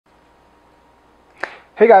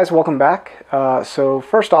Hey guys, welcome back. So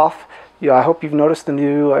first off, I hope you've noticed the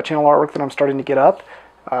new channel artwork that I'm starting to get up.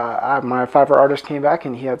 My Fiverr artist came back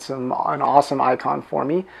and he had an awesome icon for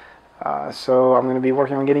me. So I'm going to be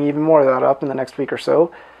working on getting even more of that up in the next week or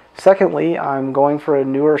so. Secondly, I'm going for a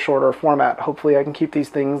newer, shorter format. Hopefully I can keep these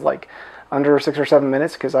things like under 6 or 7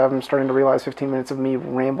 minutes, because I'm starting to realize 15 minutes of me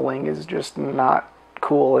rambling is just not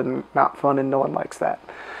cool and not fun, and no one likes that.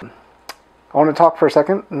 I want to talk for a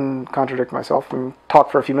second and contradict myself and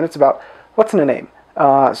talk for a few minutes about what's in a name.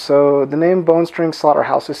 So the name Bone String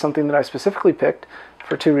Slaughterhouse is something that I specifically picked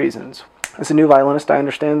for two reasons. As a new violinist, I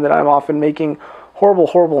understand that I'm often making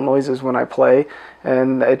horrible noises when I play,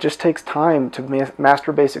 and it just takes time to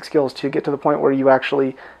master basic skills to get to the point where you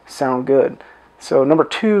actually sound good. So number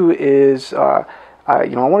two is I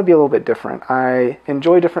want to be a little bit different. I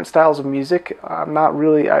enjoy different styles of music. I'm not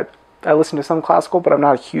really, I listen to some classical, but I'm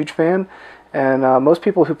not a huge fan. And most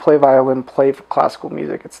people who play violin play for classical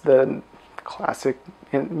music. It's the classic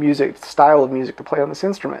music style of music to play on this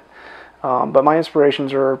instrument. But my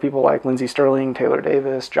inspirations are people like Lindsey Stirling, Taylor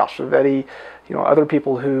Davis, Josh Savetti, other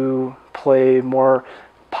people who play more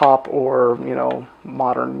pop or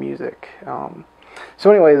modern music.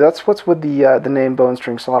 So anyway, that's what's with the name Bone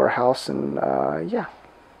String Slaughterhouse, and yeah.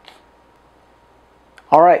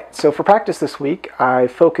 All right, so for practice this week, I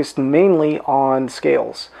focused mainly on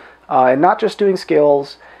scales. And not just doing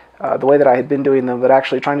scales the way that I had been doing them, but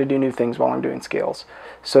actually trying to do new things while I'm doing scales.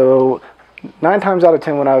 So 9 times out of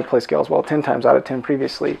 10 when I would play scales, well 10 times out of 10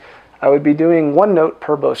 previously, I would be doing 1 note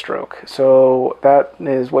per bow stroke. So that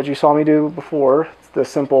is what you saw me do before. It's the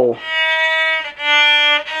simple.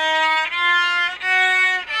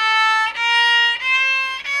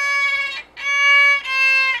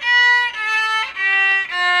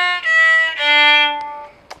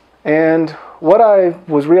 And what I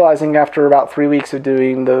was realizing after about 3 weeks of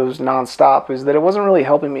doing those nonstop is that it wasn't really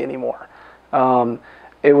helping me anymore.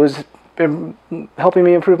 It was helping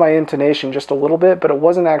me improve my intonation just a little bit, but it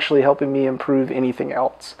wasn't actually helping me improve anything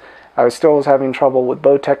else. I still was having trouble with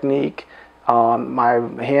bow technique. My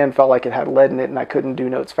hand felt like it had lead in it and I couldn't do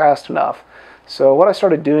notes fast enough. So what I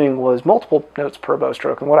started doing was multiple notes per bow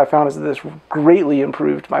stroke, and what I found is that this greatly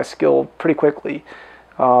improved my skill pretty quickly.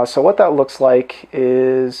 So what that looks like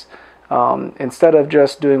is instead of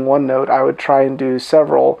just doing 1 note, I would try and do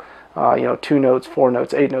several, 2 notes, 4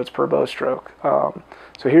 notes, 8 notes per bow stroke.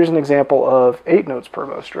 So here's an example of 8 notes per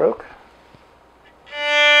bow stroke.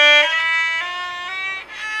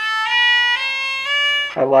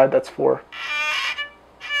 I lied, that's 4.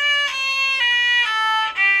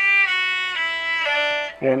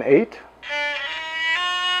 And 8.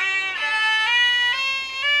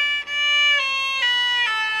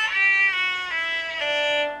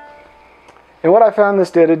 And what I found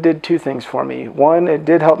this did, it did 2 things for me. One, it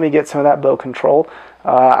did help me get some of that bow control.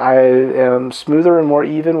 I am smoother and more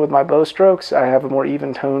even with my bow strokes. I have a more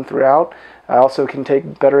even tone throughout. I also can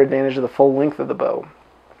take better advantage of the full length of the bow.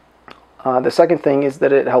 The second thing is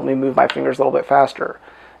that it helped me move my fingers a little bit faster.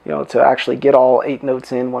 To actually get all 8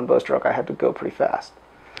 notes in 1 bow stroke, I had to go pretty fast.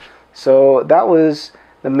 So that was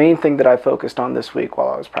the main thing that I focused on this week while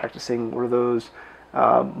I was practicing, were those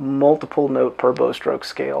multiple note per bow stroke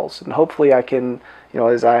scales. And hopefully I can,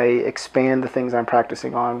 as I expand the things I'm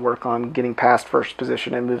practicing on, work on getting past first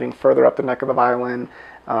position and moving further up the neck of the violin,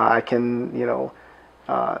 I can,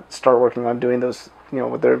 start working on doing those,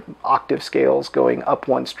 with their octave scales going up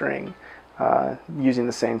 1 string, using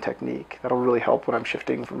the same technique. That'll really help when I'm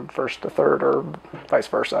shifting from first to third or vice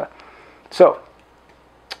versa. So,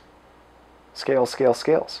 scales, scales,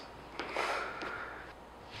 scales.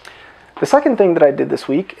 The second thing that I did this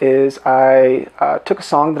week is I took a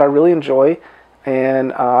song that I really enjoy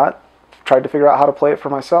and tried to figure out how to play it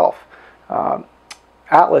for myself.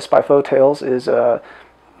 Atlas by Faux Tales is a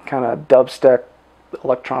kind of dubstep,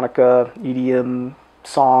 electronica, EDM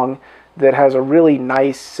song that has a really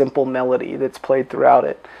nice, simple melody that's played throughout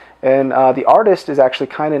it. And the artist is actually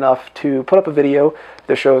kind enough to put up a video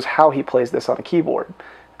that shows how he plays this on a keyboard.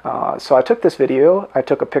 So I took this video, I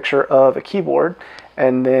took a picture of a keyboard,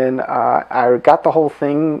 and then I got the whole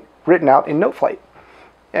thing written out in NoteFlight.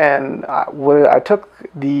 And I took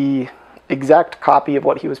the exact copy of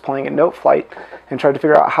what he was playing in NoteFlight and tried to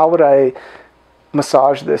figure out how would I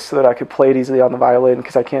massage this so that I could play it easily on the violin,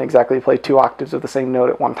 because I can't exactly play 2 octaves of the same note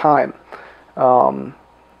at one time.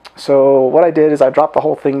 So what I did is I dropped the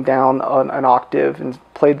whole thing down on an octave and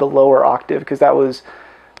played the lower octave, because that was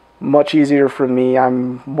much easier for me.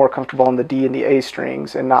 I'm more comfortable on the D and the A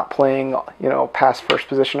strings and not playing, past first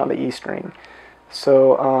position on the E string.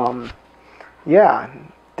 So, yeah,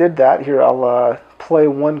 did that. Here, I'll play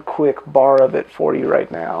one quick bar of it for you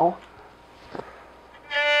right now.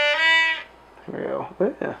 Here we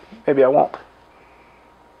go. Yeah, maybe I won't.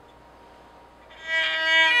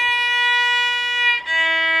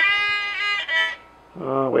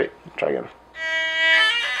 Wait, try again.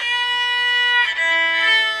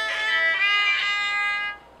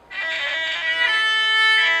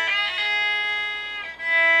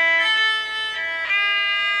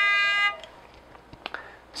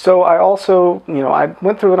 So I also, I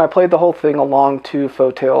went through and I played the whole thing along to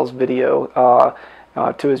Fotail's video,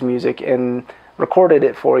 to his music, and recorded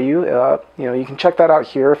it for you. You can check that out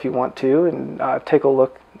here if you want to, and take a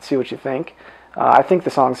look and see what you think. I think the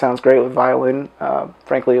song sounds great with violin.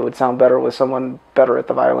 Frankly, it would sound better with someone better at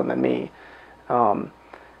the violin than me. So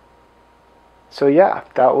yeah,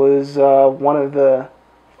 that was one of the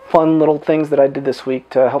fun little things that I did this week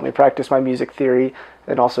to help me practice my music theory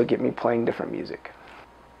and also get me playing different music.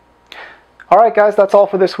 Alright guys, that's all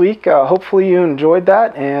for this week. Hopefully you enjoyed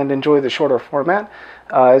that and enjoy the shorter format.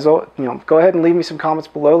 Go ahead and leave me some comments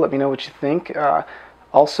below. Let me know what you think.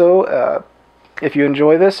 Also, if you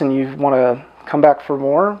enjoy this and you want to come back for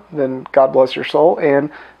more, then God bless your soul,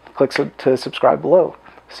 and click to subscribe below.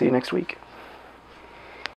 See you next week.